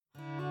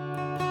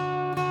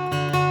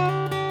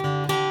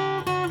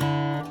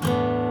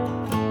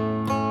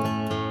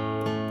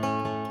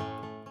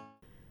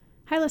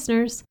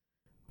listeners.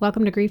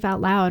 Welcome to Grief Out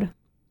Loud.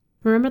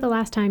 Remember the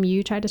last time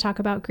you tried to talk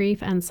about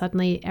grief and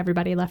suddenly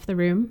everybody left the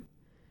room?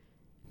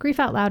 Grief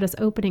Out Loud is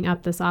opening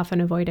up this often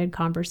avoided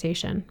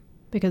conversation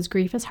because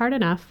grief is hard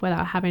enough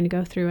without having to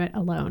go through it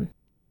alone.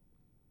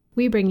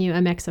 We bring you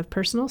a mix of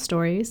personal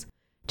stories,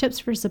 tips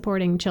for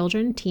supporting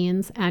children,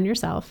 teens, and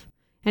yourself,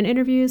 and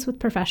interviews with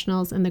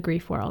professionals in the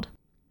grief world.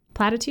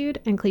 Platitude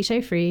and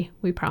cliche-free,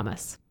 we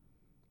promise.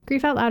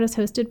 Grief Out Loud is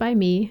hosted by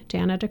me,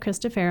 Jana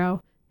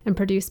DeCristofaro, and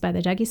produced by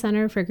the Dougy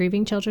Center for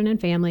Grieving Children and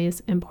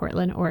Families in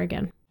Portland,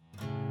 Oregon.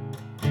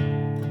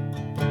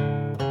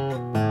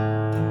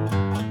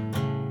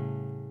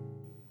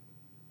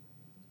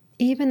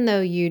 Even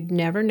though you'd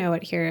never know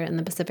it here in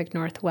the Pacific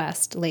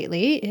Northwest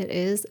lately, it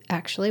is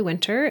actually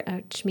winter,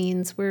 which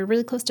means we're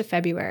really close to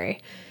February.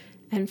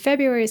 And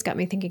February's got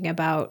me thinking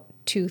about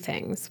two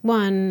things.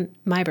 One,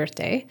 my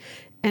birthday,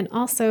 and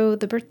also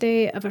the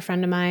birthday of a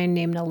friend of mine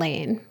named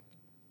Elaine.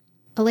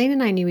 Elaine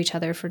and I knew each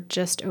other for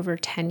just over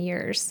 10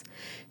 years.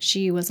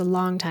 She was a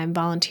longtime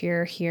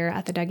volunteer here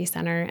at the Dougy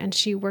Center, and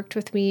she worked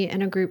with me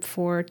in a group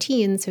for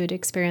teens who had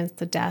experienced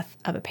the death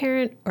of a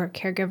parent or a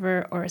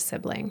caregiver or a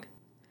sibling.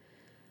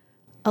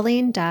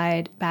 Elaine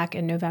died back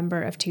in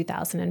November of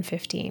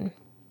 2015.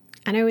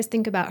 And I always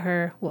think about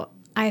her,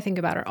 I think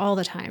about her all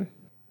the time,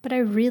 but I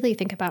really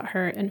think about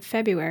her in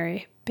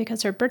February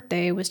because her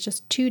birthday was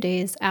just 2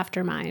 days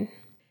after mine.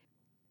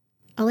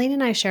 Elaine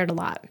and I shared a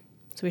lot.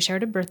 So we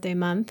shared a birthday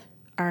month.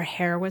 Our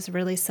hair was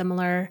really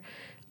similar.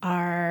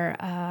 Our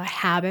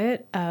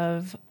habit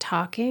of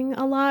talking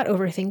a lot,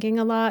 overthinking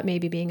a lot,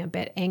 maybe being a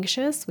bit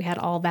anxious, we had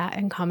all that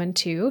in common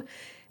too.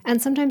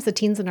 And sometimes the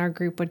teens in our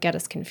group would get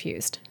us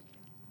confused.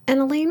 And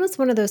Elaine was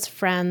one of those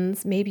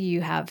friends, maybe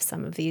you have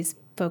some of these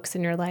folks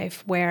in your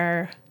life,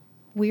 where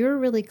we were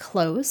really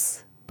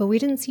close, but we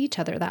didn't see each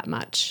other that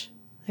much.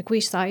 Like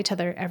we saw each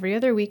other every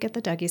other week at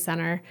the Dougy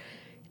Center,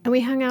 and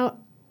we hung out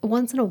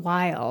once in a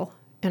while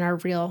in our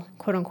real,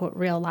 quote unquote,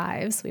 real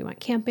lives. We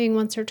went camping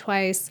once or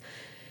twice.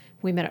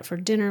 We met up for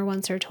dinner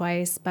once or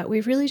twice, but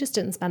we really just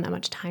didn't spend that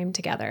much time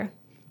together.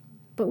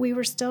 But we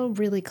were still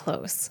really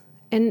close.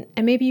 And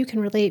maybe you can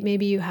relate,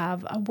 maybe you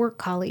have a work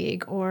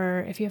colleague,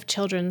 or if you have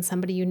children,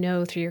 somebody you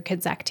know through your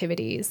kids'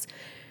 activities,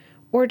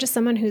 or just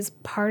someone who's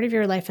part of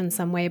your life in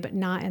some way, but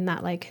not in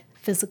that like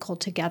physical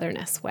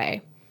togetherness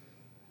way.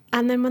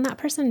 And then when that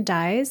person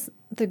dies,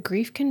 the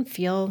grief can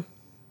feel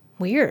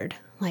weird.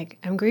 Like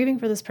I'm grieving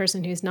for this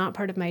person who's not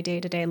part of my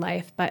day-to-day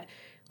life, but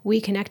we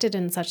connected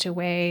in such a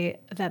way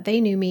that they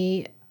knew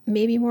me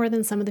maybe more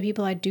than some of the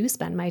people I do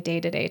spend my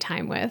day-to-day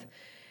time with.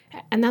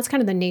 And that's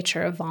kind of the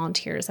nature of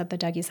volunteers at the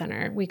Dougy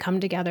Center. We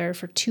come together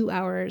for 2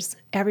 hours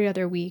every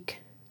other week.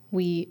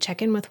 We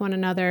check in with one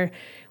another.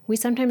 We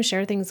sometimes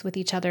share things with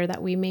each other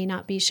that we may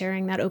not be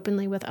sharing that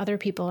openly with other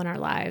people in our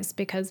lives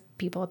because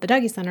people at the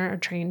Dougy Center are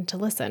trained to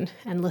listen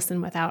and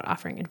listen without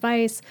offering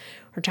advice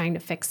or trying to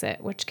fix it,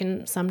 which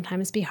can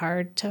sometimes be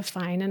hard to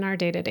find in our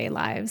day-to-day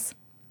lives.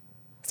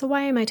 So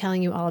why am I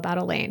telling you all about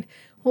Elaine?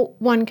 Well,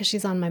 one, because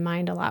she's on my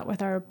mind a lot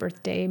with our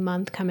birthday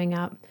month coming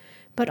up,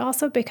 but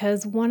also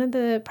because one of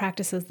the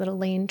practices that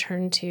Elaine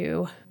turned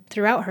to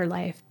throughout her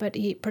life, but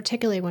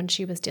particularly when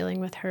she was dealing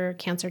with her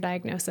cancer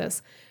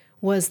diagnosis,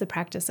 was the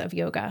practice of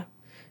yoga.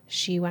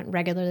 She went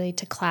regularly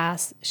to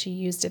class. She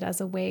used it as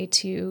a way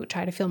to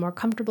try to feel more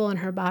comfortable in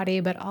her body,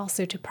 but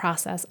also to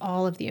process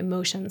all of the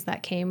emotions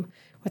that came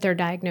with her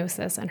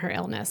diagnosis and her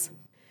illness.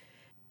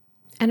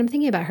 And I'm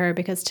thinking about her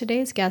because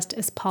today's guest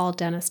is Paul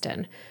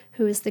Denniston,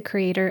 who is the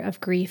creator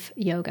of Grief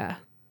Yoga.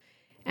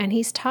 And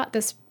he's taught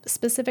this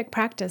specific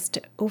practice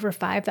to over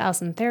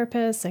 5,000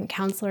 therapists and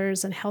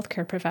counselors and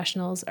healthcare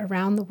professionals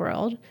around the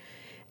world.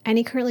 And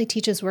he currently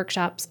teaches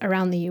workshops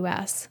around the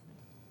U.S.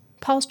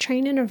 Paul's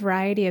trained in a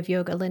variety of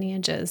yoga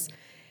lineages,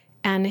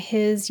 and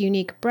his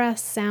unique breath,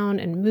 sound,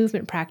 and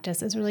movement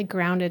practice is really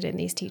grounded in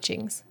these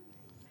teachings.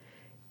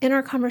 In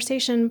our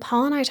conversation,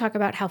 Paul and I talk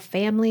about how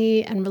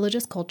family and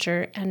religious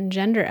culture and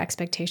gender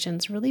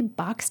expectations really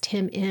boxed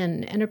him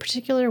in a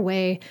particular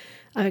way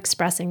of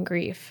expressing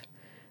grief,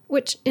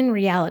 which in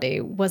reality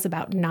was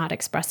about not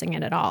expressing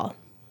it at all.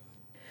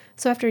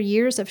 So after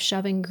years of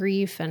shoving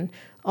grief and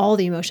all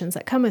the emotions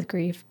that come with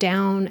grief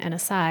down and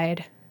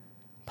aside,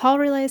 Paul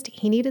realized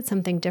he needed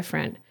something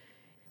different.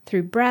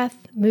 Through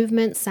breath,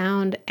 movement,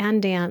 sound,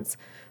 and dance,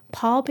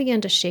 Paul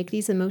began to shake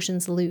these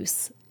emotions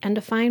loose and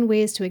to find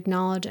ways to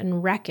acknowledge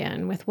and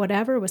reckon with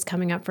whatever was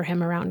coming up for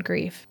him around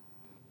grief.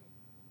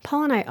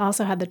 Paul and I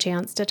also had the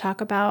chance to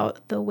talk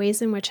about the ways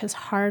in which his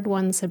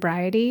hard-won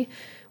sobriety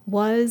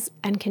was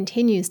and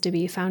continues to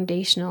be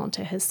foundational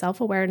to his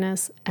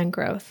self-awareness and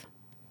growth.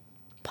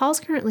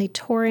 Paul's currently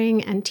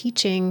touring and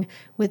teaching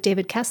with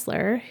David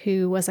Kessler,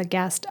 who was a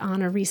guest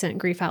on a recent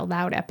Grief Out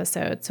Loud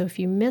episode. So if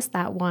you missed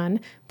that one,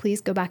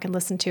 please go back and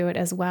listen to it,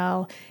 as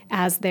well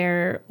as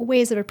their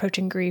ways of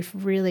approaching grief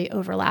really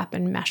overlap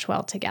and mesh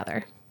well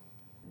together.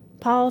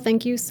 Paul,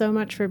 thank you so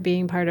much for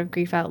being part of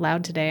Grief Out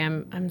Loud today.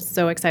 I'm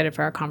so excited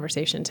for our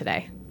conversation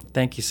today.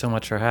 Thank you so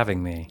much for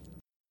having me.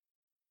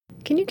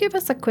 Can you give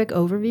us a quick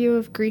overview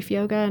of grief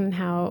yoga and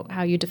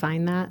how you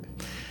define that?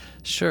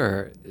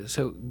 Sure.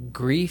 So,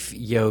 grief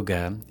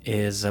yoga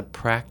is a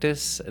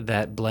practice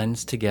that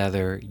blends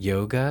together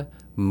yoga,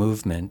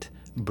 movement,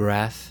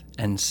 breath,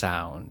 and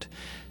sound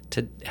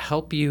to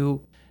help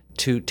you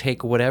to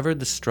take whatever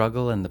the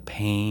struggle and the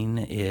pain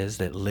is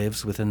that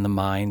lives within the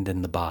mind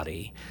and the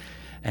body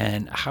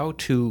and how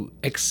to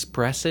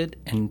express it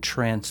and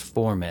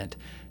transform it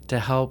to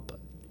help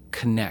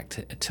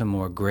connect to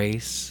more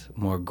grace,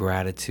 more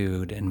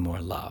gratitude, and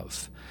more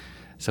love.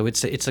 So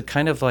it's a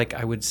kind of like,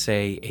 I would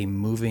say, a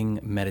moving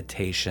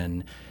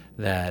meditation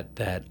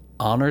that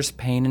honors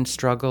pain and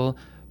struggle,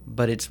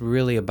 but it's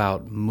really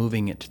about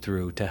moving it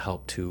through to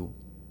help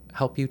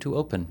you to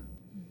open.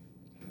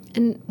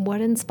 And what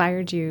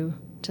inspired you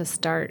to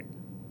start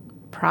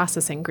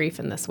processing grief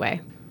in this way?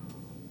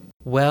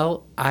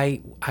 Well, I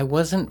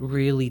wasn't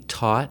really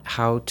taught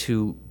how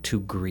to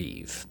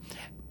grieve.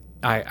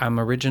 I'm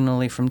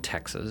originally from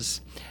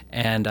Texas,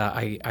 and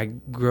I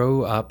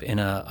grew up in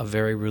a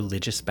very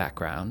religious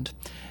background.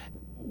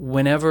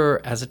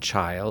 Whenever, as a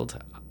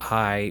child,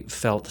 I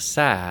felt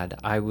sad,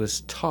 I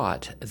was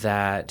taught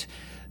that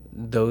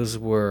those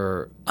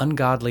were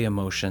ungodly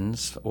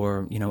emotions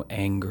or,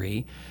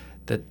 angry,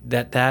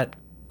 that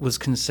was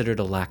considered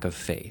a lack of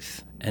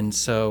faith. And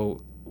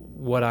so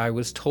what I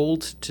was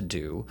told to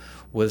do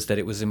was that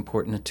it was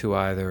important to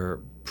either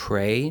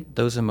pray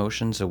those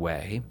emotions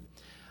away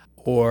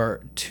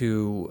or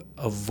to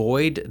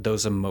avoid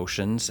those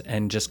emotions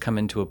and just come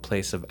into a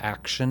place of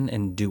action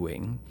and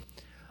doing,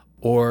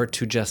 or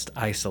to just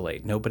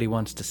isolate. Nobody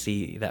wants to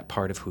see that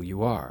part of who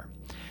you are.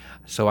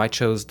 So I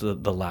chose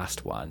the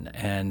last one,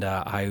 and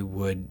I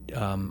would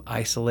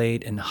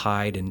isolate and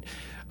hide, and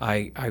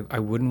I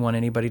wouldn't want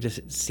anybody to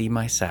see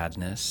my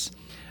sadness.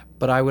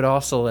 But I would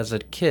also, as a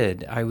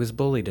kid, I was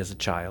bullied as a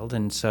child,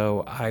 and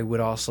so I would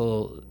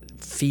also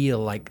feel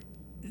like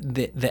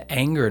the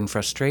anger and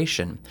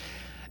frustration.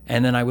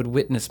 And then I would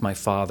witness my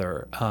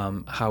father,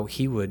 how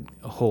he would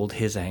hold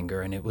his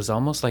anger. And it was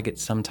almost like it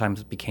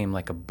sometimes became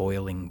like a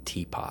boiling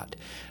teapot.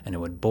 And it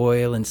would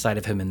boil inside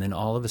of him. And then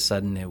all of a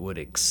sudden it would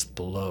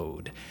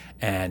explode.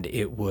 And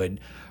it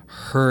would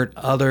hurt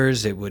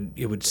others. It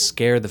would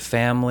scare the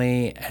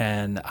family.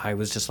 And I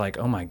was just like,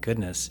 oh my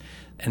goodness.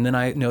 And then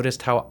I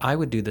noticed how I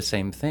would do the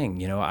same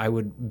thing. I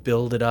would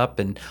build it up,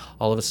 and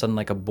all of a sudden,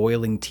 like a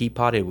boiling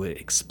teapot, it would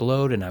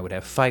explode, and I would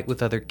have fight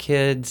with other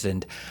kids.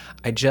 And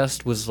I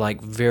just was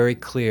like very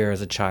clear as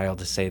a child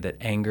to say that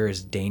anger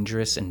is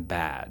dangerous and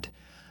bad.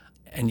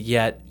 And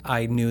yet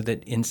I knew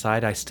that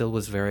inside I still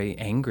was very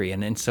angry.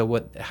 And so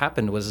what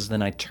happened was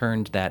then I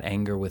turned that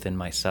anger within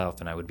myself,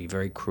 and I would be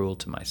very cruel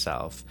to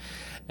myself.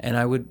 And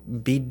I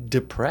would be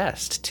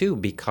depressed too,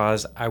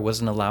 because I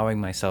wasn't allowing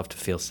myself to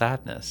feel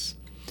sadness.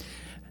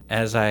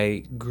 As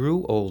I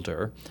grew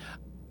older,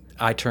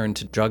 I turned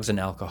to drugs and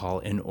alcohol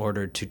in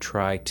order to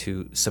try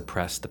to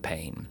suppress the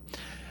pain,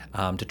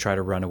 to try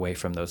to run away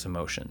from those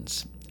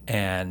emotions.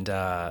 And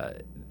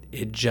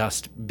it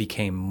just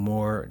became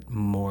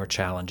more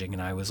challenging.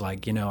 And I was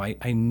like,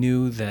 I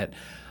knew that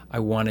I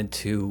wanted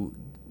to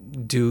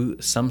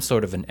do some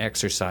sort of an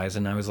exercise.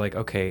 And I was like,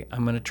 okay,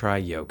 I'm going to try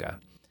yoga.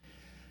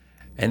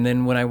 And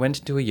then when I went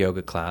into a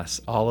yoga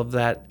class, all of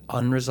that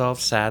unresolved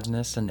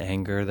sadness and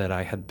anger that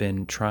I had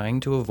been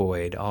trying to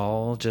avoid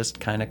all just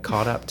kind of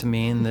caught up to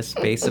me in the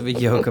space of a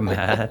yoga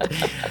mat.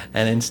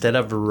 And instead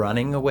of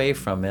running away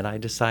from it, I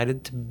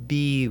decided to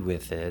be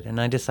with it, and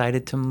I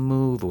decided to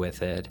move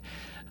with it.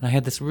 And I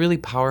had this really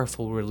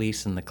powerful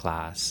release in the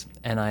class.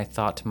 And I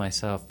thought to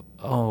myself,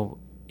 oh,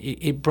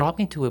 it brought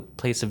me to a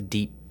place of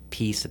deep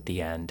peace at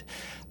the end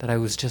that I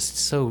was just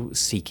so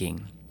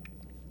seeking.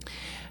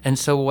 And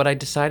so what I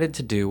decided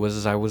to do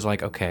was I was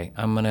like, okay,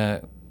 I'm going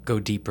to go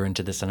deeper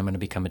into this, and I'm going to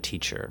become a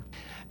teacher.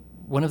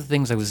 One of the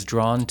things I was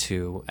drawn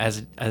to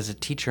as a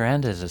teacher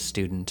and as a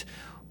student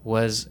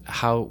was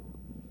how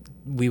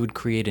we would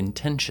create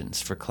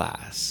intentions for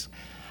class.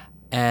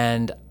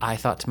 And I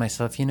thought to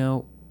myself,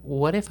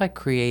 what if I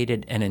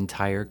created an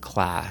entire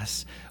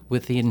class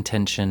with the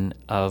intention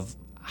of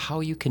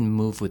how you can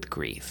move with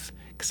grief?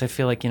 Because I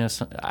feel like,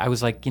 I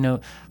was like,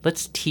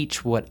 let's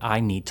teach what I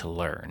need to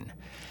learn.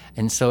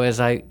 And so as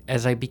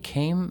I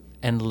became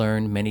and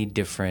learned many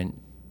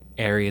different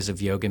areas of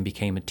yoga and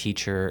became a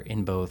teacher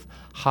in both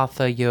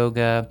Hatha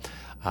yoga,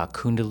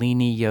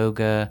 Kundalini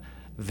yoga,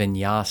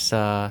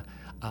 Vinyasa,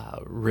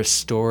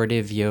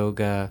 restorative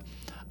yoga,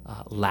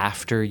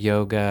 laughter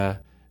yoga,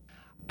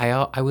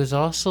 I was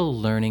also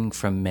learning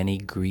from many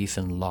grief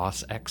and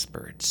loss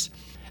experts.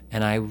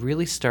 And I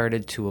really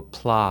started to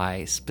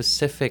apply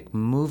specific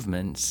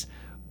movements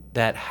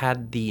that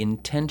had the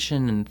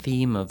intention and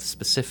theme of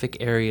specific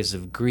areas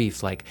of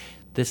grief, like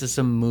this is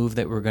a move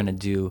that we're going to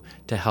do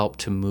to help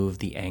to move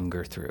the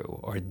anger through,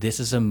 or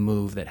this is a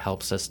move that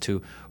helps us to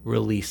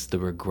release the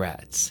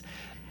regrets.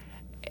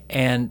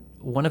 And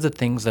one of the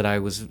things that I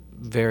was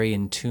very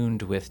in tune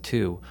with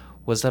too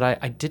was that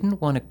I didn't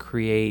want to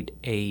create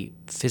a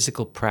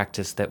physical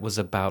practice that was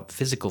about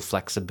physical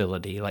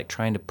flexibility, like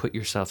trying to put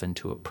yourself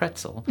into a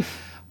pretzel,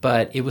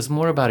 but it was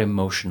more about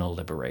emotional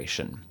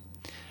liberation.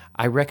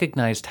 I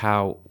recognized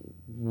how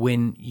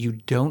when you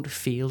don't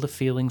feel the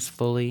feelings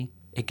fully,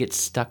 it gets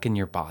stuck in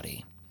your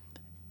body.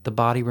 The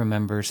body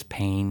remembers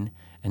pain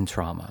and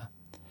trauma.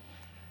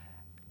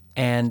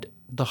 And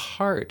the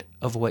heart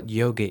of what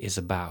yoga is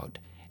about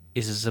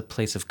is as a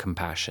place of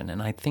compassion.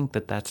 And I think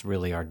that that's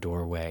really our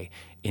doorway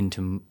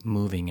into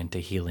moving into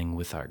healing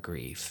with our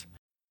grief.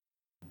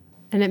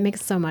 And it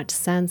makes so much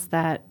sense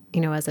that,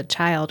 as a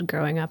child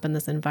growing up in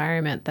this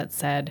environment that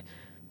said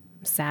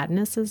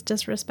sadness is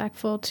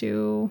disrespectful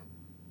to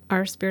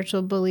our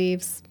spiritual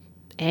beliefs,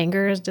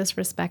 anger is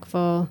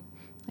disrespectful.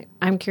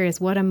 I'm curious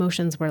what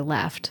emotions were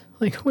left,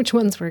 which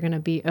ones were going to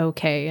be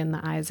okay in the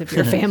eyes of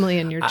your family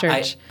and your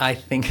church. I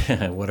think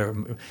what are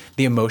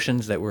the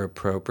emotions that were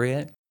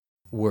appropriate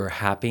were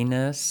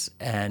happiness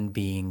and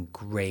being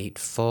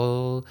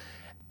grateful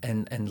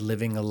and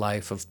living a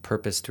life of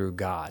purpose through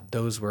God.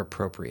 Those were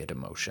appropriate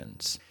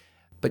emotions.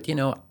 But,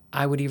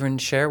 I would even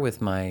share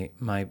with my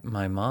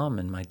mom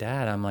and my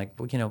dad, I'm like,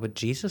 well, but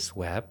Jesus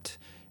wept,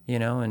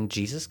 and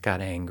Jesus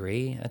got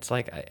angry. It's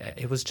like,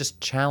 it was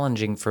just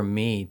challenging for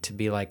me to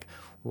be like,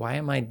 why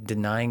am I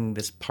denying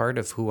this part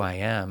of who I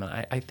am?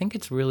 And I think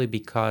it's really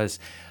because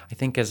I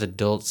think as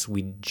adults,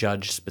 we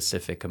judge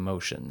specific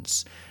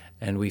emotions.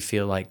 And we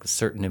feel like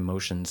certain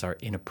emotions are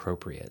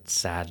inappropriate,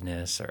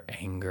 sadness or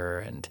anger,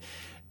 and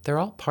they're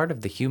all part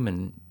of the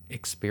human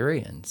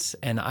experience.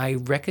 And I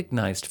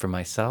recognized for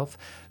myself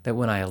that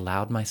when I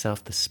allowed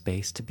myself the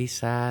space to be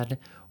sad,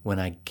 when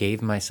I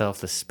gave myself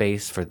the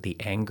space for the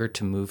anger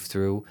to move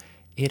through,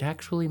 it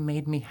actually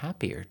made me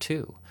happier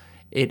too.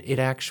 It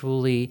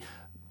actually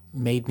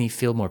made me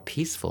feel more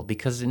peaceful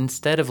because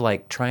instead of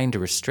like trying to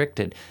restrict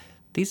it,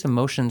 these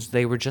emotions,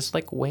 they were just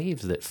like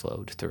waves that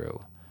flowed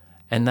through.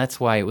 And that's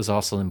why it was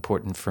also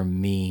important for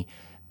me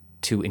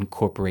to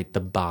incorporate the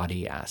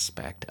body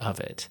aspect of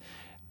it.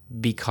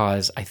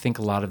 Because I think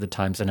a lot of the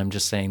times, and I'm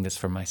just saying this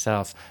for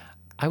myself,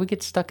 I would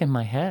get stuck in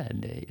my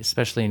head,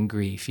 especially in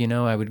grief.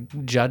 I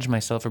would judge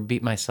myself or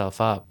beat myself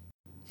up.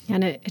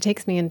 And it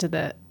takes me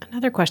into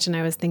another question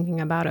I was thinking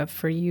about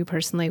for you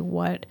personally.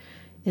 What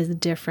is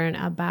different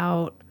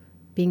about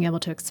being able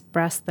to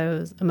express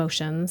those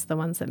emotions, the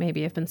ones that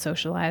maybe have been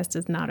socialized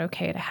as not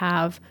okay to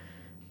have,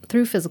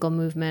 through physical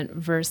movement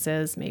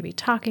versus maybe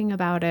talking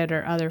about it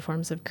or other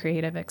forms of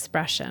creative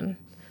expression?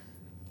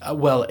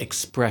 Well,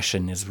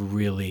 expression is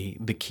really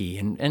the key.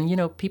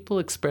 And people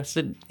express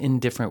it in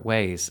different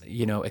ways.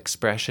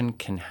 Expression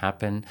can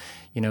happen,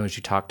 as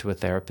you talk to a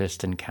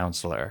therapist and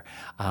counselor.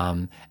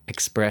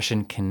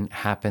 Expression can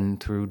happen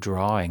through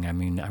drawing. I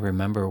mean, I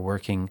remember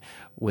working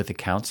with a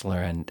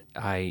counselor and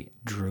I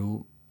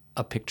drew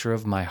a picture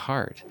of my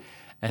heart.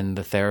 And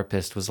the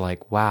therapist was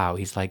like, wow.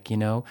 He's like,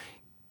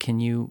 can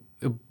you...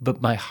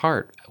 But my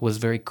heart was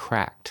very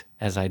cracked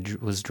as I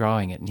was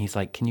drawing it. And he's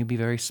like, can you be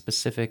very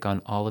specific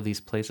on all of these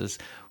places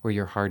where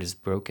your heart is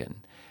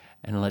broken?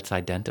 And let's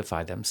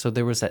identify them. So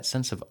there was that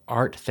sense of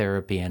art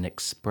therapy and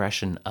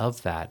expression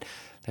of that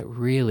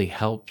really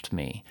helped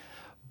me.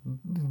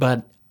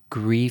 But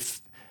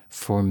grief,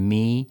 for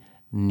me,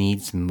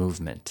 needs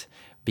movement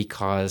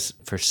because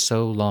for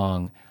so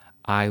long,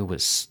 I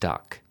was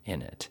stuck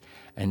in it.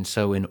 And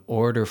so in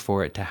order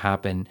for it to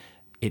happen,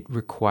 it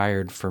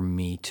required for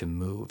me to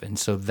move. And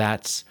so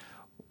that's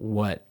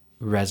what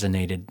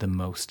resonated the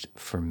most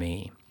for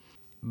me.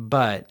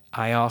 But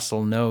I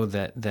also know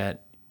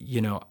that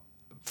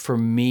for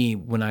me,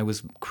 when I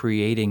was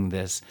creating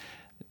this,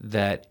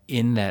 that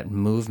in that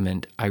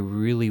movement, I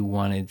really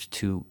wanted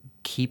to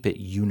keep it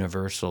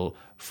universal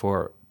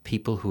for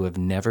people who have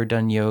never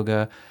done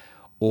yoga.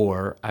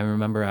 Or I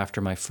remember after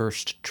my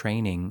first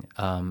training,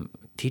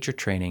 teacher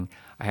training,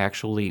 I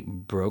actually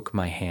broke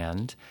my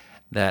hand.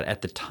 That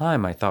at the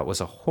time I thought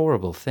was a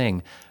horrible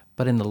thing,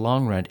 but in the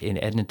long run, it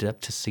ended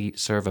up to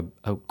serve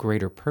a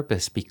greater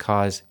purpose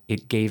because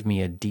it gave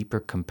me a deeper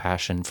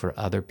compassion for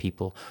other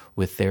people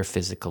with their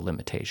physical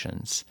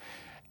limitations.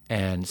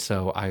 And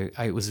so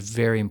it was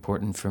very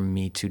important for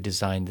me to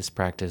design this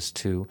practice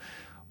to,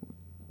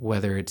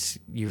 whether it's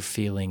you're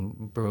feeling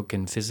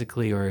broken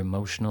physically or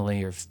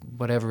emotionally or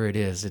whatever it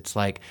is, it's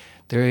like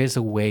there is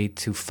a way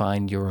to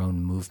find your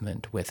own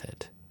movement with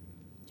it.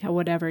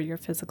 Whatever your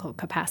physical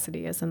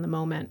capacity is in the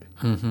moment.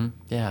 Mm-hmm.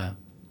 Yeah.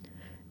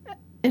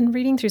 In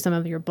reading through some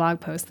of your blog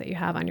posts that you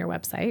have on your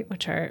website,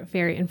 which are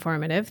very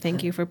informative,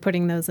 thank you for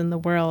putting those in the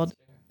world.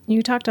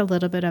 You talked a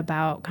little bit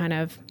about kind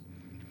of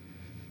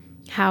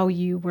how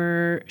you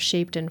were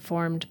shaped and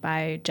formed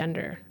by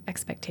gender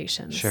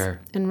expectations.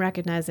 Sure. And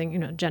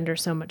recognizing, gender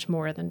so much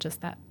more than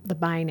just the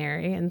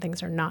binary, and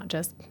things are not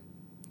just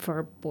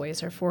for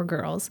boys or for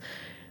girls.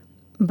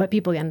 But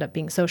people end up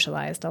being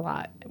socialized a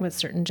lot with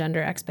certain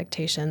gender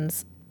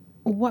expectations.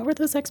 What were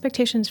those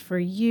expectations for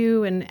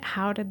you, and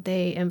how did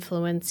they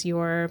influence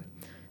your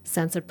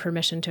sense of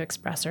permission to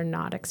express or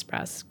not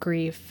express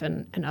grief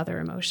and other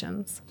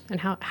emotions?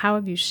 And how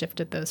have you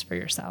shifted those for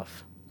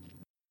yourself?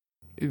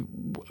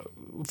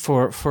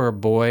 For a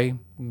boy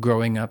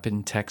growing up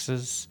in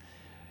Texas,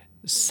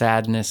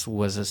 sadness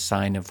was a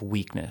sign of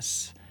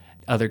weakness.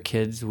 Other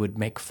kids would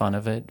make fun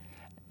of it.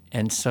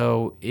 And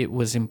so it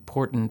was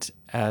important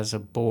as a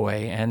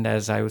boy, and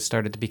as I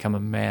started to become a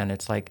man,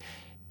 it's like,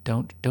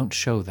 don't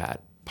show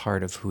that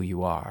part of who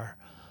you are.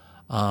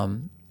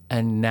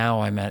 And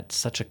now I'm at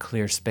such a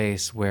clear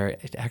space where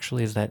it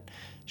actually is that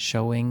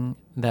showing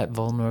that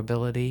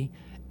vulnerability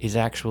is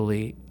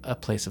actually a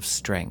place of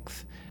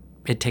strength.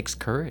 It takes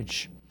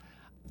courage.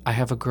 I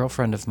have a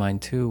girlfriend of mine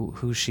too,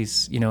 who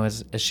she's,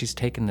 as she's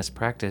taken this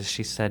practice,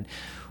 she said,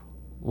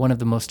 one of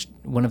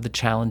the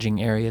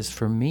challenging areas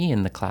for me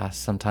in the class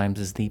sometimes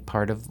is the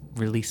part of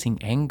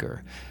releasing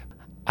anger.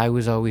 I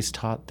was always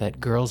taught that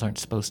girls aren't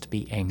supposed to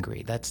be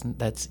angry.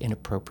 That's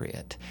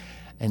inappropriate.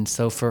 And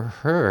so for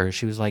her,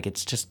 she was like,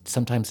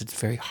 sometimes it's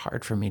very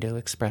hard for me to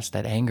express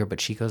that anger,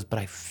 but she goes, but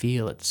I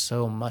feel it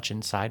so much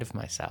inside of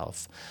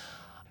myself.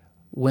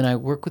 When I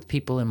work with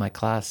people in my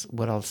class,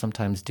 what I'll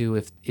sometimes do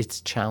if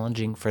it's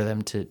challenging for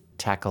them to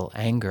tackle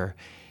anger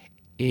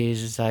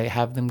is I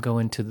have them go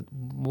into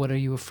what are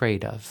you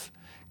afraid of?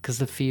 Because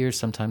the fear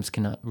sometimes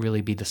cannot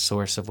really be the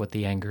source of what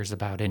the anger is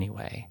about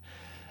anyway.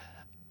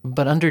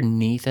 But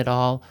underneath it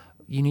all,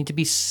 you need to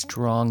be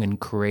strong and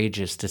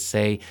courageous to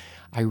say,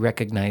 I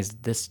recognize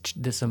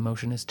this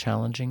emotion is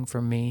challenging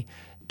for me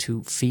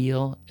to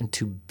feel and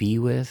to be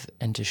with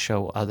and to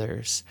show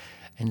others.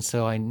 And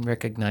so I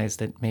recognize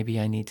that maybe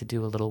I need to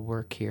do a little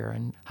work here.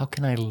 And how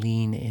can I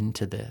lean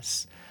into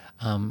this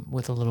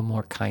with a little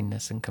more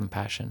kindness and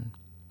compassion?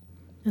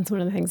 It's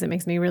one of the things that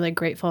makes me really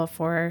grateful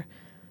for,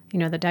 the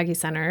Dougy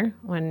Center.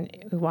 When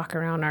we walk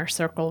around our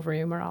circle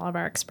room where all of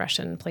our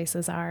expression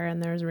places are,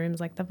 and there's rooms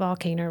like the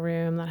volcano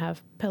room that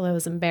have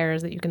pillows and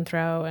bears that you can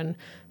throw, and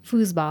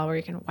foosball where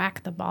you can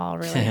whack the ball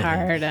really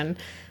hard, and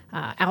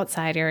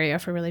outside area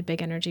for really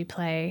big energy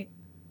play.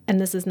 And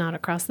this is not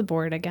across the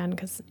board again,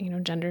 because,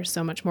 gender is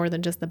so much more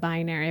than just the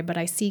binary, but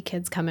I see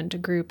kids come into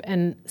group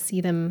and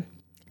see them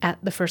at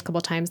the first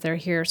couple times they're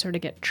here sort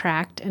of get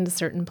tracked into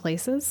certain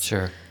places.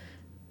 Sure.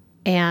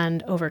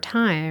 And over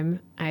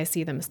time, I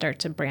see them start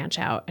to branch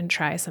out and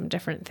try some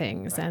different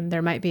things. Right. And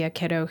there might be a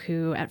kiddo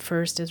who at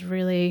first is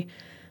really,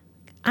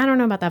 I don't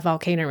know about that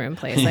volcano room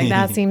place. Like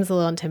that seems a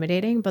little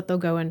intimidating, but they'll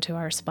go into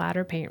our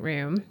splatter paint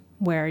room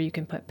where you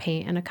can put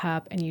paint in a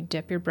cup and you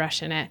dip your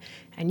brush in it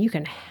and you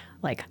can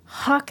like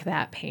huck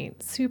that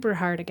paint super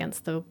hard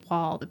against the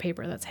wall, the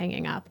paper that's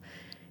hanging up.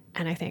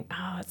 And I think,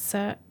 it's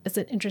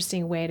an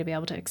interesting way to be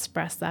able to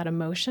express that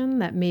emotion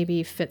that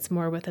maybe fits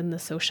more within the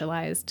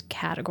socialized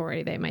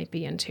category they might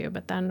be into.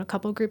 But then a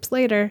couple groups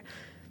later,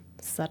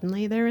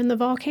 suddenly they're in the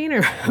volcano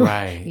room,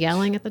 right,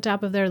 yelling at the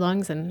top of their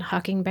lungs and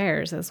hucking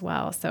bears as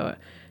well. So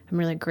I'm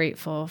really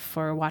grateful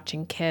for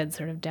watching kids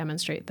sort of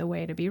demonstrate the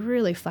way to be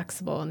really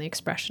flexible in the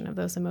expression of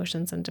those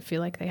emotions and to feel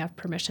like they have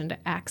permission to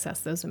access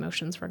those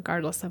emotions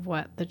regardless of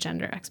what the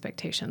gender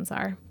expectations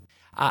are.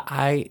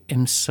 I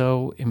am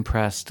so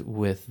impressed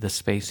with the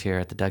space here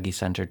at the Dougy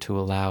Center to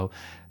allow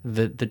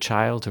the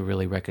child to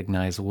really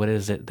recognize what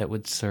is it that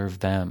would serve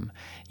them.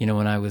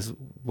 When I was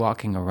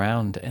walking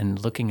around and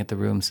looking at the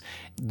rooms,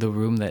 the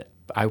room that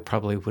I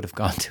probably would have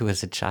gone to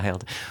as a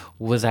child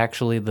was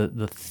actually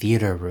the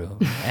theater room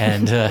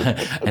and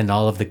and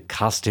all of the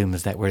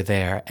costumes that were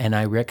there. And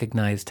I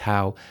recognized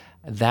how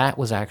that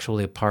was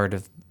actually a part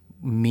of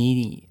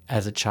me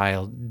as a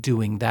child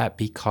doing that,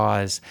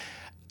 because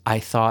I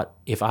thought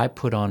if I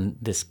put on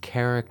this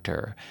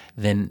character,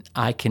 then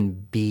I can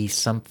be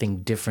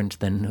something different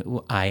than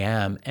who I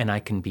am, and I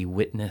can be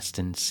witnessed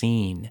and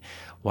seen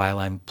while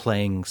I'm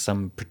playing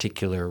some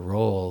particular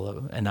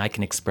role, and I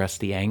can express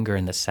the anger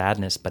and the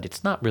sadness, but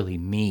it's not really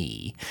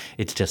me.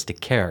 It's just a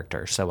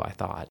character, so I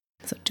thought.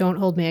 So don't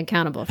hold me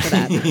accountable for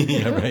that.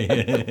 Yeah,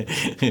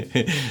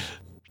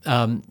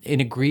 right.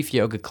 In a grief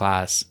yoga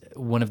class,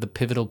 one of the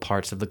pivotal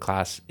parts of the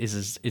class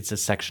is it's a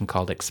section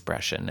called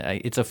expression.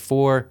 It's a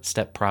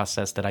 4-step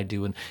process that I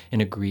do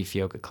in a grief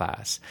yoga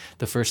class.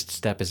 The first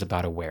step is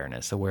about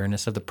awareness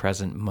of the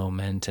present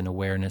moment, and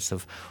awareness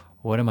of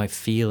what am I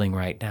feeling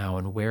right now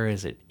and where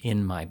is it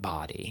in my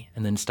body,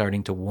 and then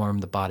starting to warm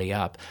the body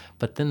up.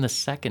 But then the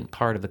second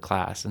part of the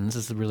class, and this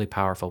is the really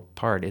powerful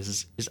part,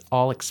 is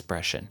all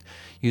expression,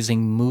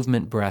 using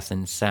movement, breath,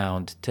 and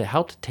sound to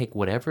help to take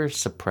whatever is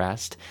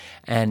suppressed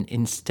and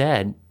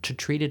instead to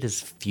treat it as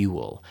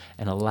fuel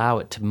and allow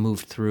it to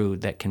move through,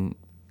 that can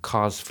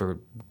cause for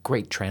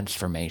great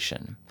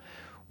transformation.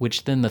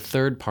 Which then the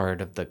third part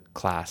of the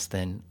class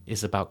then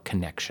is about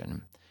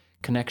connection.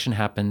 Connection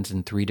happens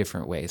in 3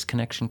 different ways.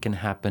 Connection can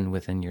happen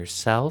within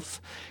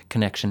yourself,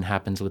 connection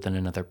happens within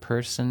another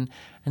person,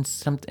 and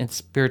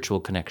spiritual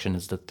connection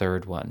is the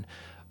third one.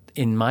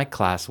 In my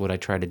class, what I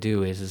try to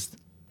do is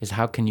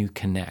how can you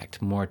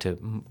connect more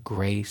to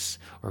grace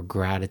or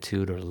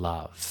gratitude or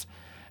love?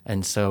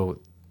 And so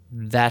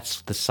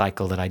that's the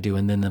cycle that I do.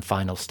 And then the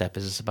final step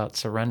is about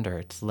surrender.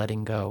 It's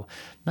letting go,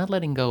 not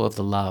letting go of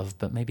the love,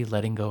 but maybe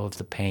letting go of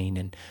the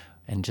pain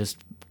and just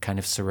kind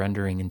of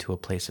surrendering into a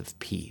place of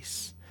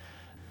peace.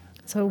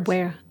 So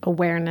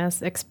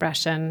awareness,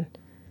 expression,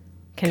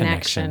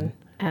 connection,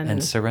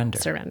 and surrender.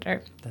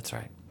 Surrender. That's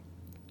right.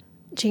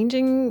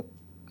 Changing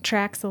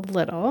tracks a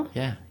little.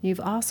 Yeah. You've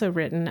also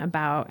written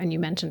about, and you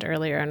mentioned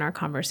earlier in our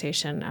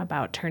conversation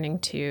about turning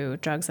to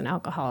drugs and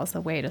alcohol as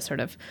a way to sort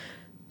of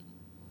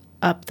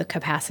up the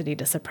capacity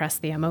to suppress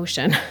the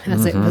emotion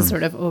as it was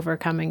sort of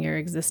overcoming your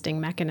existing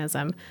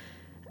mechanism.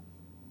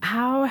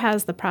 How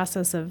has the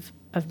process of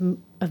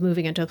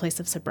moving into a place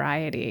of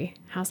sobriety,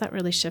 how's that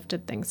really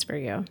shifted things for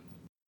you?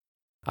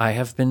 I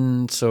have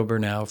been sober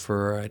now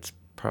for, it's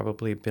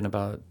probably been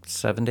about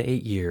 7 to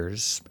 8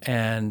 years.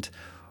 And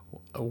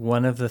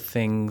one of the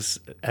things,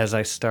 as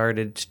I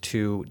started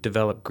to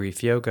develop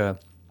grief yoga,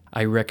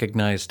 I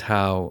recognized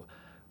how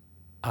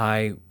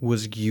I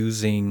was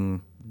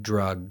using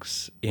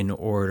drugs in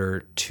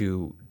order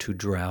to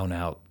drown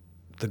out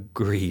the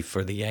grief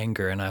or the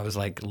anger. And I was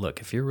like, look,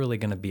 if you're really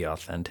going to be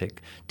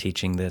authentic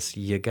teaching this,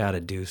 you got to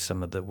do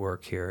some of the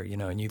work here,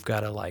 and you've got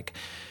to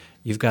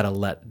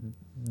let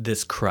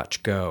this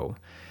crutch go.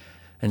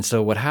 And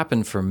so what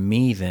happened for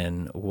me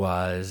then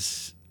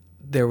was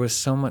there was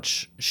so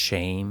much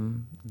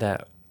shame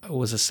that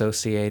was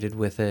associated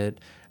with it,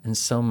 and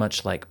so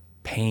much like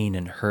pain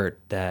and hurt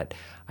that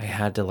I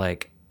had to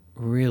like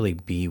really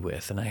be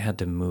with, and I had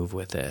to move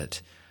with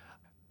it.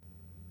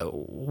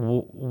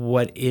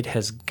 What it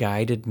has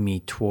guided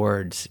me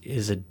towards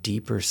is a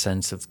deeper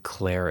sense of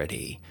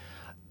clarity.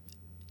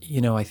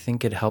 I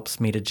think it helps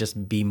me to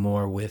just be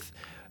more with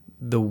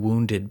the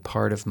wounded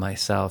part of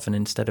myself, and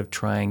instead of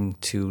trying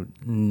to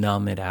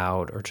numb it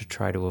out or to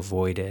try to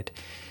avoid it,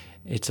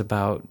 it's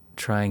about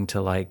trying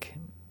to like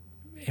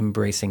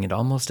embracing it,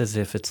 almost as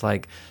if it's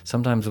like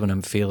sometimes when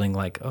I'm feeling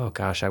like, oh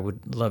gosh, I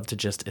would love to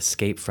just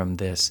escape from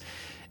this,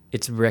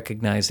 it's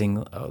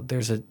recognizing, oh,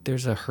 there's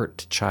a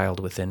hurt child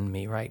within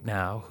me right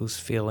now who's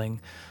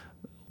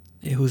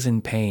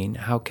in pain.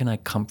 How can I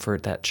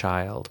comfort that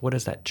child? What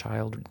does that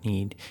child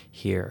need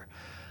here?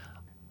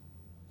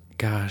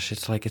 Gosh,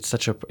 it's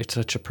such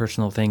a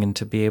personal thing, and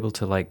to be able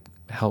to like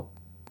help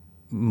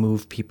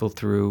move people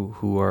through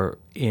who are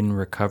in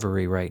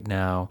recovery right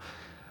now,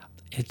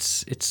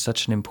 it's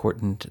such an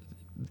important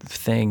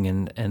thing.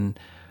 And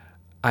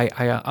I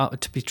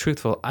to be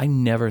truthful, I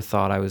never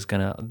thought I was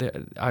gonna.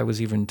 I was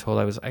even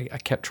told I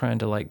kept trying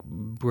to like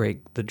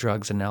break the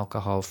drugs and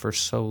alcohol for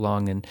so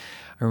long, and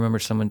I remember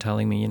someone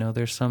telling me,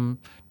 there's some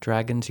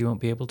dragons you won't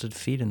be able to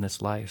defeat in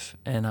this life,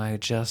 and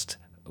it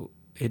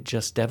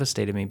just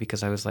devastated me,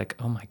 because I was like,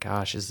 oh my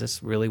gosh, is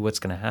this really what's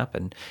going to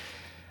happen?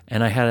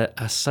 And I had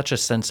such a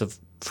sense of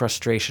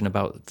frustration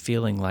about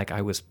feeling like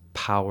I was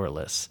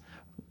powerless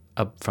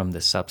up from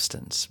this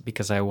substance,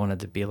 because I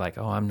wanted to be like,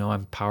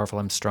 I'm powerful,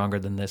 I'm stronger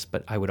than this,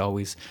 but I would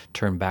always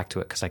turn back to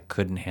it because I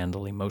couldn't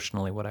handle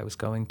emotionally what I was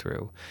going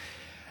through.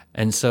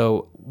 And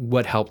so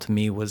what helped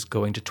me was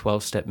going to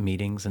 12-step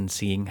meetings and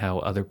seeing how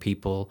other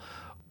people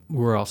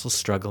were also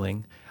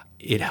struggling.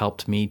 It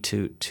helped me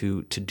to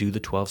do the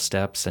 12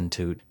 steps and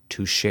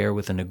to share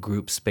within a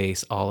group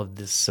space all of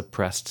this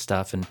suppressed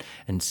stuff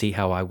and see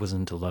how I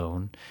wasn't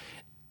alone.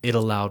 It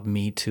allowed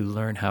me to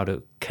learn how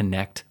to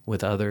connect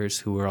with others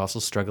who were also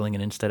struggling,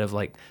 and instead of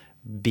like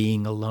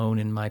being alone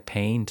in my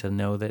pain, to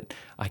know that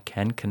I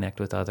can connect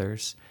with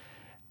others,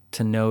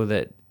 to know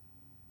that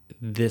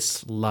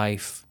this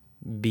life,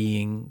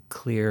 being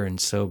clear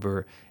and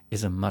sober,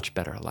 is a much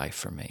better life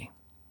for me.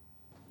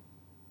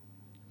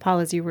 Paul,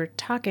 as you were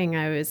talking,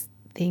 I was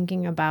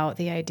thinking about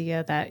the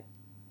idea that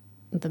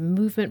the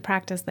movement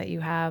practice that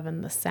you have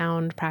and the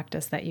sound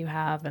practice that you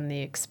have and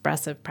the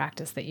expressive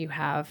practice that you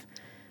have,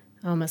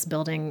 almost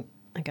building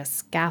like a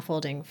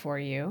scaffolding for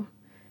you.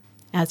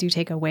 As you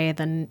take away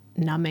the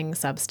numbing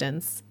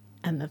substance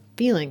and the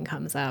feeling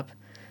comes up,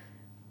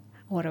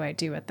 what do I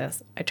do with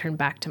this? I turn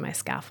back to my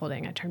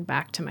scaffolding. I turn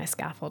back to my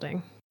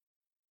scaffolding.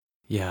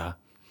 Yeah.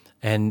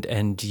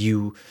 And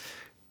you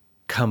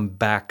come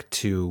back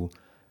to,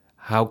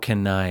 how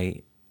can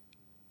I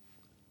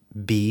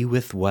be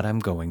with what I'm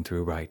going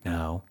through right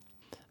now?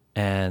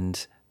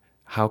 And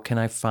how can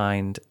I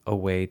find a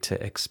way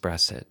to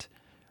express it?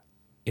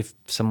 If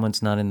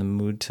someone's not in the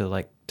mood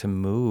to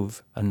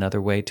move,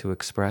 another way to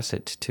express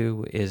it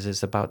too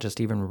is about just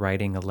even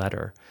writing a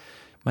letter.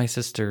 My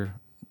sister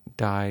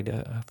died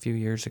a few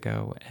years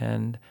ago,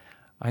 and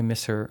I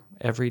miss her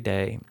every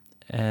day.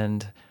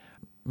 And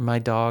my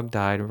dog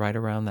died right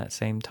around that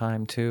same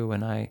time too,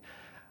 and I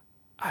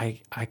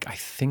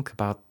think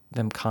about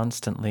them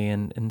constantly,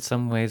 and in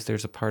some ways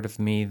there's a part of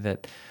me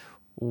that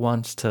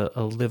wants to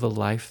live a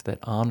life that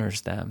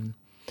honors them.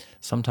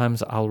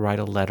 Sometimes I'll write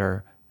a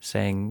letter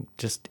saying,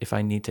 just if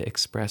I need to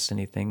express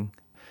anything.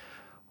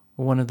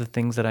 One of the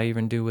things that I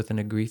even do within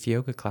a grief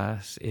yoga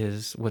class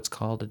is what's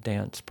called a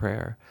dance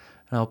prayer.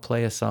 And I'll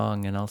play a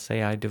song and I'll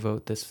say, I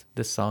devote this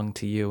song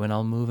to you, and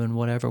I'll move in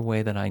whatever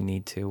way that I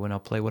need to, and I'll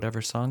play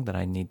whatever song that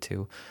I need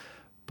to.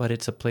 But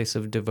it's a place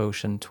of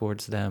devotion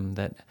towards them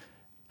that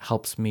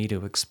helps me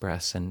to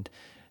express, and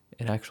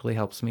it actually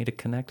helps me to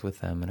connect with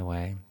them in a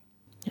way.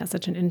 Yeah,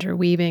 such an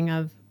interweaving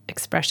of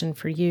expression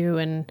for you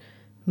and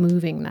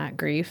moving that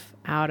grief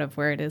out of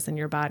where it is in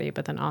your body,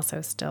 but then also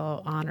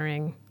still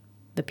honoring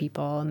the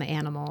people and the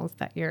animals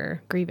that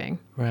you're grieving.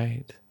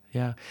 Right.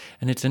 Yeah.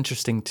 And it's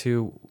interesting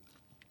too,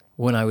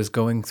 when I was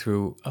going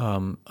through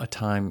a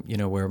time,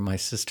 where my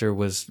sister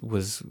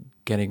was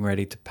getting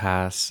ready to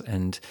pass,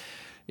 and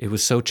it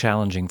was so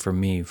challenging for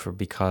me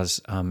because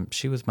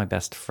she was my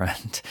best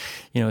friend,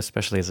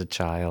 especially as a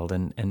child,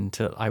 and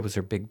I was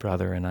her big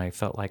brother, and I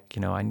felt like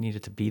I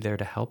needed to be there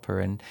to help her,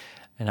 and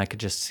I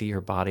could just see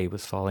her body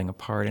was falling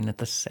apart, and at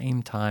the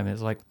same time, it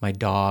was like my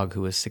dog,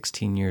 who was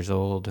 16 years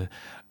old,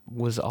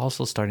 was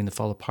also starting to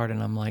fall apart,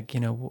 and I'm like,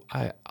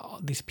 all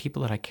these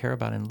people that I care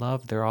about and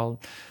love,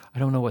 I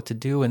don't know what to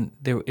do, and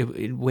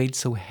it weighed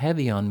so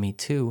heavy on me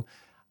too.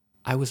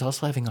 I was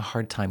also having a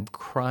hard time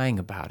crying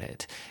about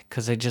it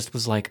because I just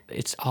was like,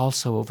 it's all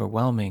so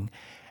overwhelming.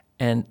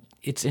 And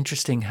it's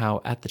interesting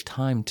how at the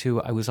time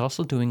too, I was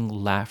also doing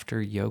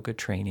laughter yoga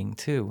training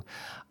too,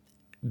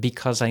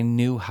 because I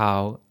knew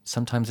how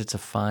sometimes it's a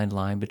fine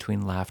line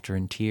between laughter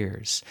and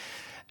tears.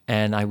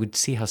 And I would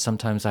see how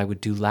sometimes I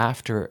would do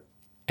laughter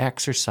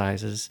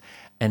exercises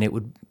and it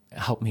would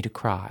help me to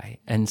cry.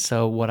 And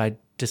so what I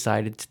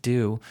decided to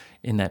do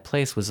in that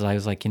place was I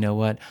was like, you know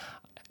what?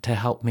 To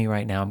help me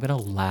right now, I'm going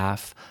to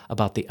laugh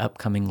about the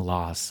upcoming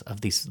loss of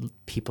these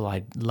people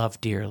I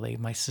love dearly,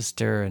 my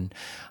sister, and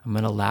I'm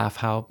going to laugh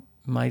how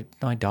my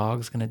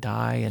dog's going to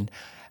die. And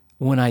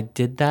when I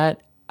did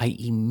that, I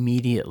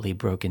immediately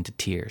broke into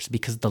tears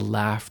because the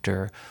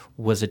laughter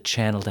was a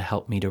channel to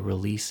help me to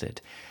release it.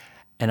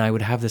 And I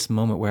would have this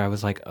moment where I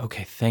was like,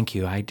 okay, thank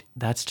you.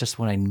 That's just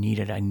what I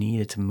needed. I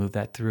needed to move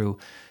that through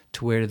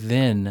to where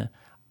then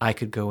I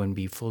could go and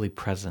be fully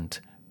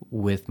present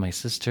with my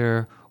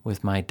sister,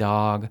 with my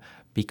dog,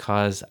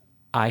 because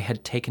I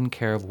had taken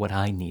care of what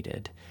I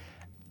needed.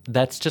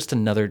 That's just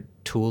another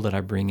tool that I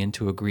bring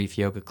into a grief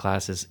yoga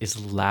class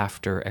is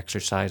laughter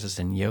exercises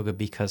in yoga,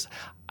 because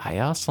I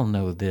also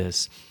know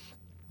this,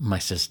 my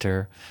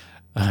sister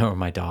or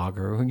my dog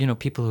or,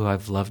 people who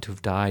I've loved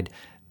who've died,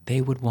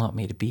 they would want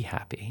me to be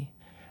happy.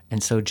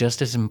 And so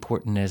just as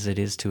important as it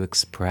is to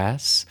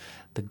express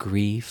the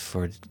grief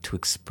or to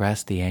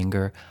express the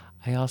anger,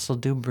 I also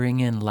do bring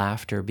in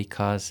laughter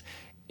because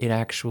it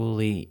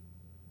actually,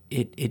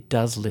 it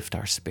does lift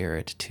our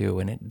spirit too.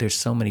 And there's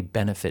so many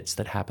benefits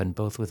that happen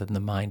both within the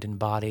mind and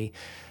body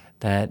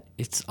that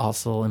it's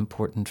also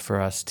important for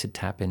us to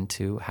tap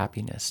into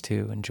happiness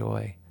too and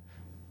joy.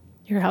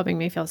 You're helping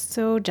me feel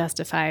so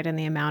justified in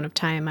the amount of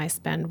time I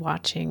spend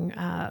watching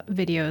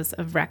videos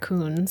of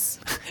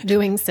raccoons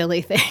doing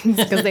silly things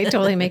because they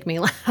totally make me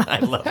laugh. I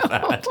love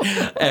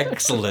that.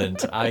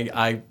 Excellent.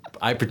 I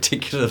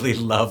particularly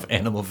love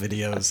animal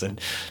videos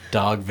and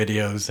dog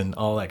videos and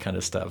all that kind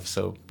of stuff.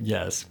 So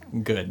yes,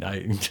 good.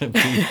 I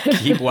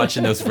keep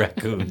watching those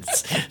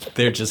raccoons.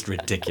 They're just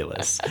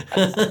ridiculous.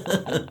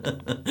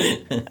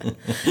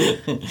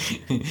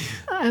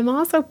 I'm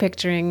also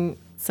picturing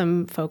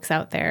some folks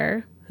out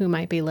there who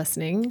might be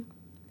listening,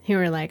 who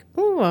are like,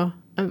 oh,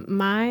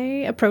 my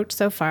approach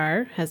so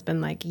far has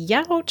been like,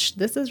 youch,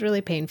 this is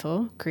really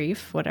painful,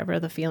 grief, whatever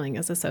the feeling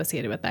is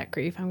associated with that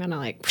grief. I'm going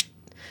to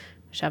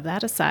shove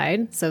that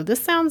aside. So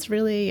this sounds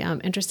really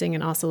interesting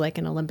and also like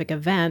an Olympic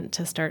event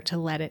to start to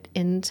let it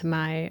into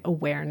my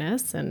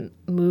awareness and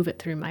move it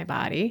through my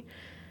body.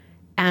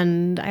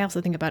 And I also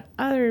think about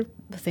other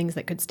things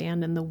that could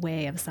stand in the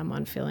way of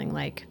someone feeling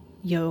like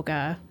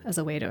yoga as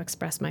a way to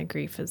express my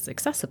grief is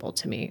accessible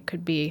to me. It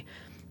could be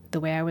the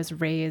way I was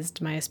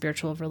raised, my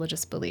spiritual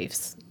religious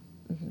beliefs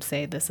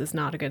say this is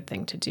not a good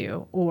thing to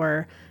do,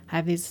 or I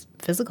have these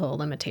physical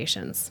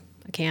limitations.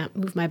 I can't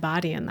move my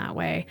body in that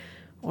way,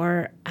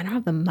 or I don't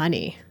have the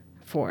money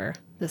for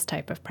this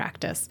type of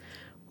practice.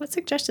 What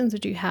suggestions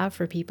would you have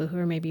for people who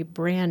are maybe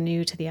brand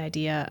new to the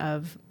idea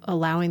of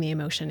allowing the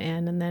emotion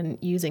in and then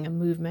using a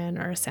movement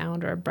or a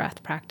sound or a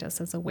breath practice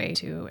as a way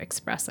to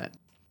express it?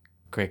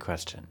 Great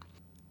question.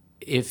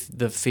 If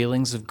the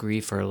feelings of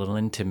grief are a little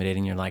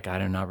intimidating, you're like,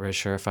 I'm not really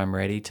sure if I'm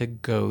ready to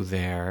go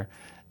there,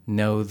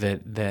 know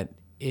that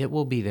it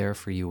will be there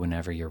for you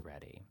whenever you're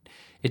ready.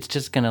 It's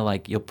just going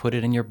to you'll put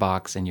it in your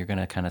box and you're going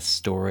to kind of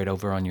store it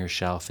over on your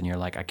shelf and you're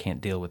like, I can't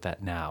deal with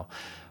that now.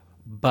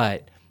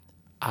 But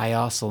I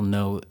also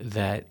know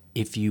that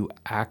if you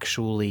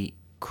actually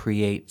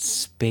create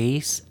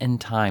space and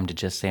time to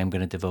just say, I'm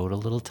going to devote a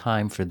little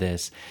time for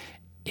this,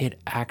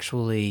 it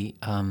actually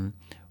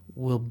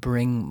will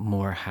bring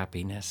more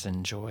happiness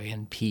and joy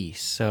and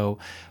peace. So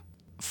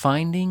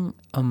finding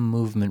a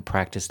movement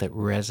practice that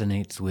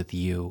resonates with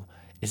you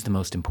is the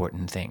most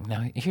important thing.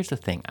 Now, here's the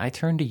thing. I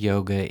turned to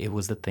yoga. It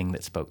was the thing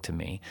that spoke to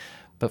me.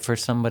 But for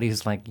somebody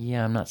who's like,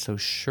 yeah, I'm not so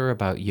sure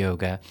about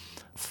yoga,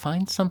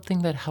 find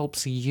something that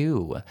helps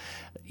you.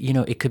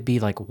 It could be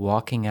like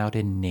walking out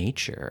in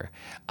nature,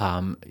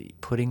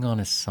 putting on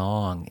a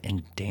song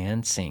and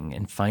dancing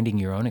and finding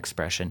your own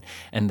expression.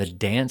 And the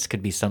dance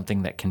could be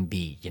something that can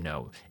be,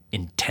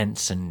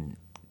 intense and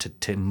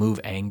to move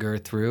anger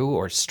through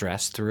or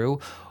stress through,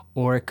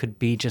 or it could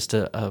be just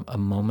a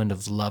moment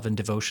of love and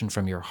devotion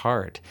from your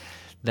heart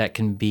that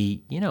can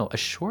be, a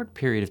short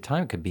period of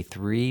time. It could be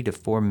 3 to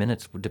 4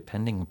 minutes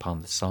depending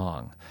upon the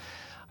song.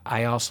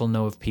 I also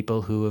know of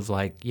people who have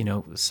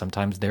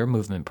sometimes their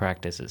movement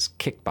practice is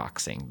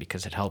kickboxing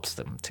because it helps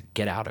them to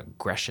get out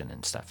aggression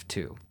and stuff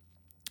too.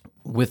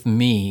 with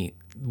me,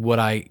 what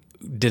I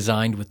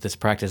designed with this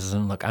practice is,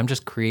 look, I'm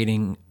just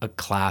creating a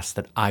class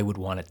that I would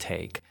want to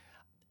take.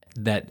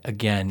 That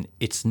again,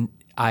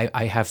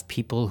 I have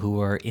people who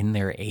are in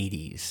their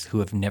 80s who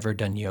have never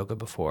done yoga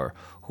before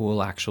who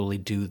will actually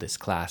do this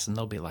class, and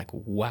they'll be like,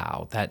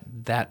 wow,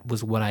 that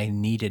was what I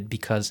needed,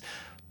 because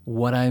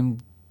what I'm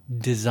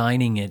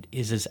designing it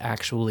is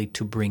actually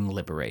to bring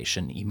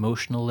liberation,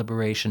 emotional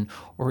liberation,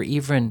 or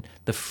even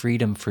the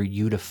freedom for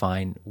you to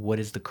find what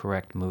is the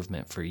correct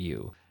movement for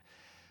you.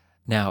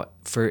 Now,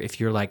 if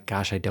you're like,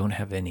 gosh, I don't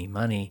have any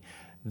money,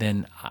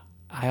 then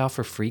I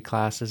offer free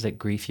classes at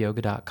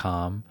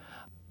griefyoga.com.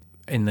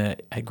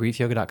 At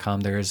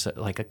griefyoga.com, there's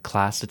like a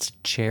class, it's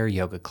a chair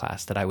yoga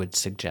class that I would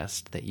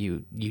suggest that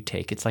you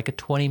take. It's like a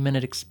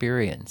 20-minute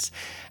experience,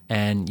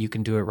 and you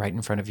can do it right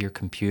in front of your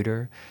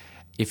computer.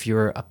 If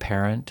you're a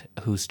parent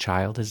whose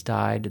child has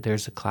died,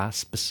 there's a class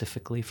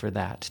specifically for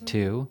that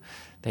too,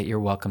 that you're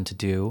welcome to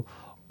do.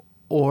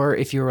 Or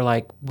if you were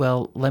like,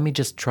 well, let me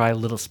just try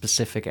little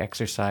specific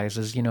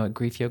exercises, at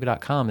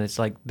griefyoga.com, it's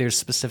like there's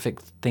specific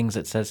things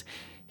that says,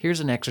 here's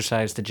an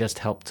exercise to just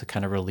help to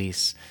kind of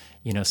release,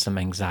 some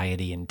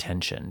anxiety and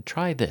tension.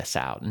 Try this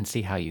out and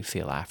see how you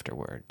feel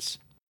afterwards.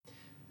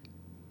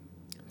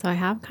 So I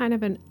have kind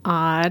of an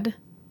odd,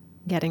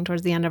 getting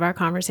towards the end of our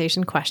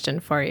conversation, question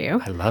for you.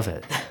 I love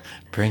it.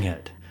 Bring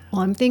it.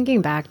 Well, I'm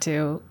thinking back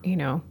to,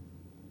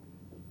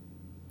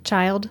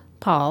 child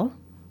Paul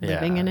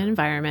living in an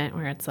environment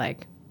where it's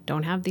like,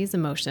 don't have these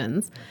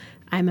emotions.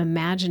 I'm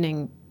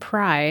imagining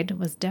pride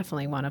was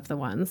definitely one of the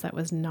ones that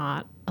was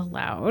not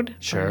allowed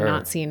or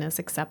not seen as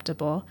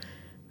acceptable.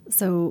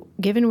 So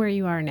given where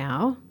you are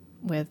now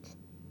with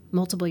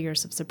multiple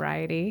years of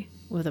sobriety,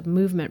 with a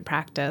movement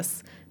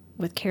practice,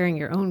 with carrying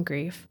your own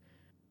grief,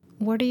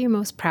 what are you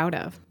most proud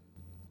of?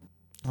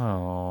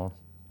 Oh,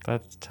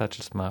 that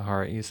touches my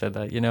heart. You said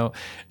that.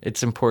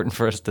 It's important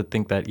for us to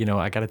think that,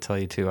 I got to tell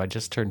you too, I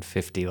just turned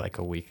 50 like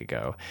a week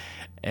ago.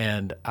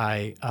 And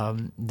I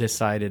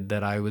decided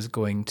that I was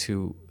going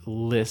to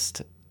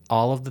list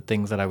all of the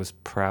things that I was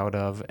proud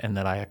of and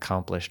that I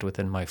accomplished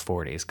within my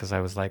 40s. Because I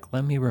was like,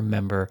 let me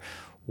remember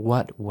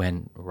what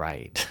went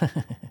right.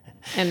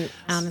 And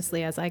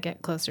honestly, as I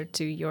get closer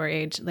to your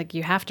age, like,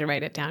 you have to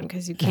write it down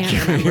because you can't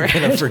remember You're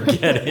going to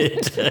forget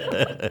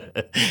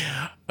it.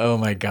 Oh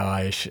my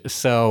gosh.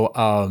 So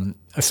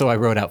I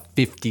wrote out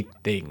 50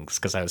 things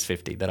because I was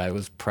 50 that I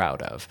was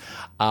proud of.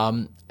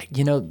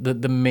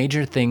 The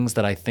major things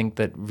that I think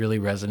that really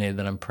resonated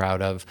that I'm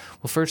proud of.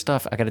 Well, first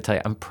off, I got to tell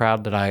you, I'm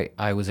proud that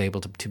I was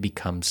able to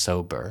become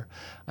sober.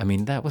 I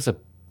mean, that was a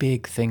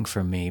big thing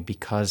for me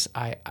because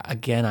I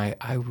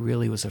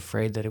really was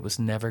afraid that it was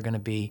never going to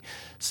be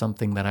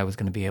something that I was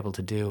going to be able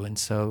to do. And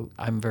so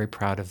I'm very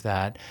proud of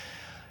that.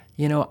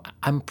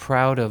 I'm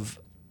proud of,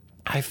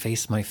 I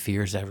face my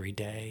fears every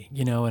day,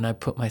 and I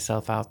put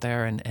myself out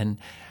there, and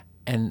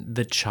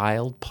the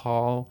child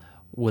Paul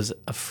was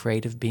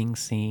afraid of being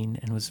seen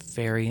and was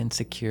very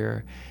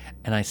insecure.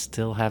 And I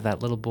still have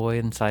that little boy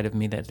inside of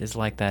me that is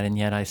like that. And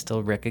yet I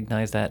still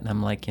recognize that. And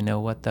I'm like, you know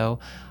what though?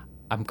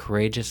 I'm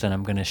courageous and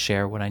I'm going to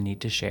share what I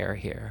need to share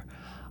here.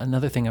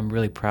 Another thing I'm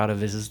really proud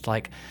of is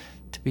like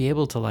to be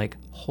able to like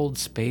hold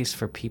space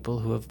for people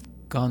who have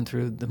gone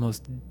through the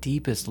most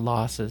deepest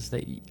losses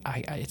that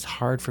it's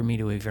hard for me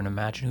to even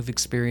imagine, who've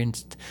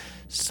experienced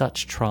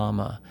such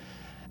trauma.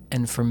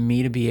 And for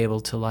me to be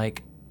able to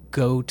like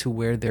go to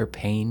where their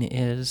pain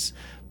is,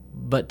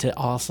 but to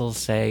also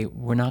say,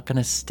 we're not going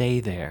to stay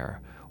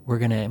there. We're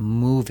going to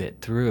move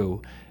it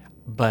through.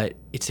 But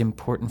it's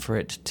important for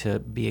it to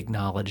be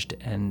acknowledged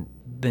and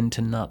then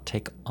to not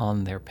take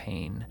on their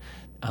pain,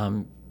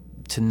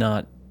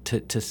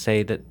 to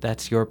say that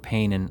that's your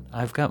pain and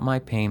I've got my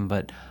pain,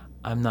 but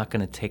I'm not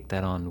going to take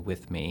that on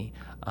with me.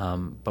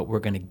 But we're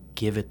going to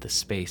give it the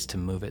space to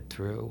move it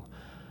through.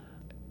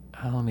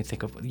 Let me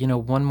think of,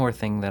 one more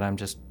thing that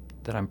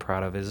I'm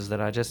proud of is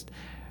that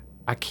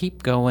I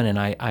keep going, and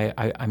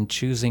I'm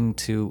choosing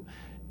to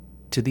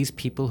these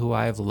people who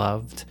I have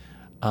loved,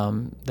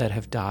 that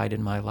have died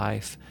in my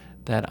life,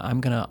 that I'm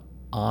going to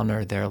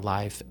honor their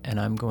life and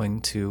I'm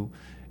going to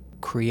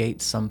create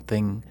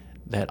something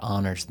that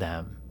honors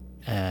them.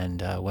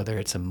 And whether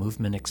it's a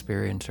movement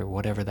experience or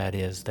whatever that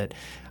is, that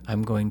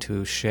I'm going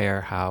to share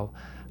how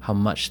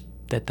much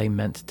that they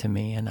meant to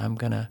me, and I'm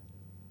gonna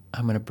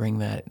bring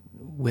that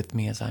with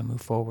me as I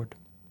move forward.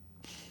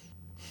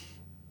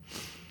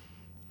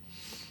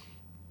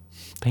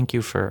 Thank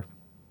you for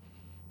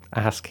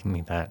asking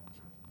me that.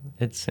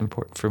 It's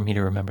important for me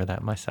to remember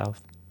that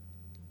myself.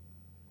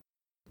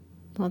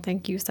 Well,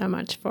 thank you so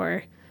much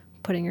for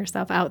putting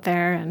yourself out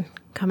there and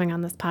coming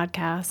on this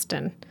podcast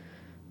and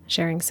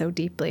sharing so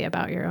deeply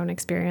about your own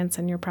experience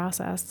and your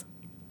process.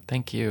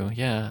 Thank you.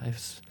 Yeah,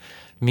 it's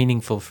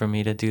meaningful for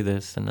me to do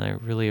this, and I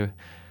really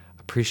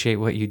appreciate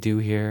what you do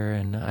here,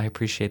 and I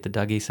appreciate the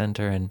Dougy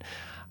Center, and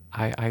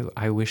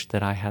I wish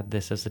that I had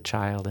this as a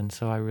child, and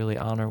so I really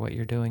honor what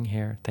you're doing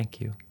here.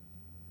 Thank you.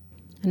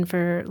 And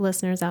for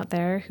listeners out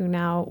there who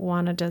now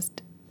want to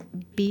just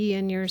be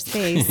in your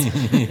space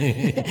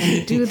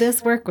and do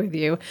this work with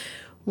you,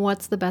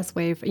 What's the best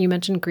way? You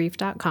mentioned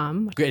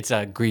grief.com. It's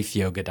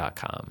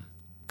griefyoga.com.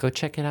 Go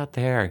check it out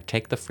there.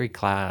 Take the free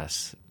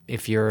class.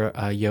 If you're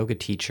a yoga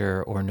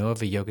teacher or know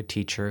of a yoga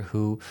teacher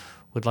who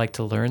would like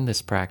to learn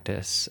this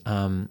practice,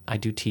 I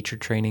do teacher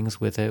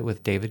trainings with it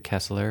with David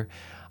Kessler.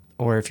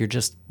 Or if you're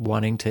just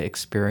wanting to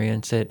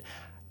experience it,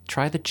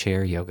 try the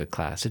chair yoga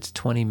class. It's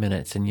 20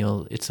 minutes, and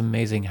it's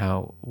amazing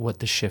what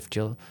the shift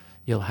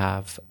you'll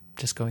have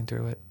just going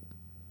through it.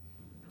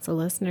 So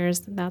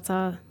listeners, that's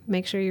all.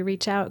 Make sure you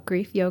reach out,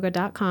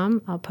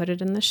 griefyoga.com. I'll put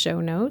it in the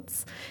show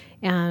notes.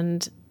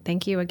 And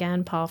thank you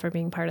again, Paul, for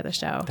being part of the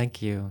show.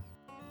 Thank you.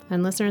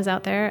 And listeners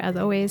out there, as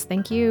always,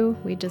 thank you.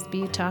 We'd just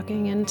be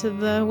talking into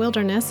the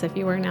wilderness if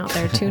you weren't out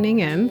there tuning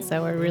in.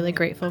 So we're really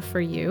grateful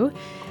for you.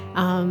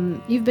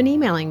 You've been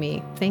emailing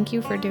me. Thank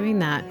you for doing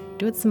that.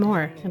 Do it some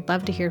more. I'd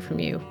love to hear from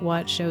you.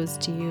 What shows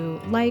do you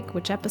like?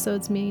 Which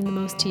episodes mean the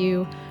most to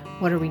you?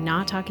 What are we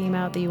not talking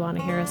about that you want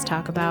to hear us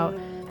talk about?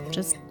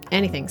 Just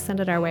anything,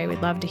 send it our way.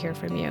 We'd love to hear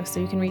from you. So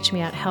you can reach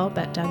me at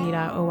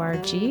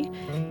help@dougy.org.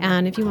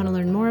 And if you want to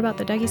learn more about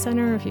the Dougy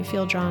Center, or if you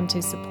feel drawn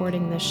to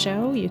supporting this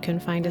show, you can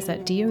find us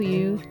at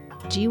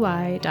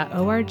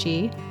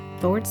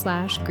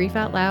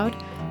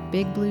dougy.org/griefoutloud.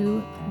 Big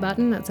blue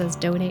button that says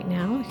donate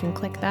now. You can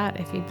click that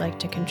if you'd like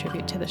to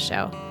contribute to the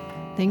show.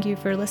 Thank you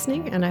for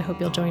listening, and I hope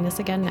you'll join us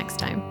again next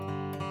time.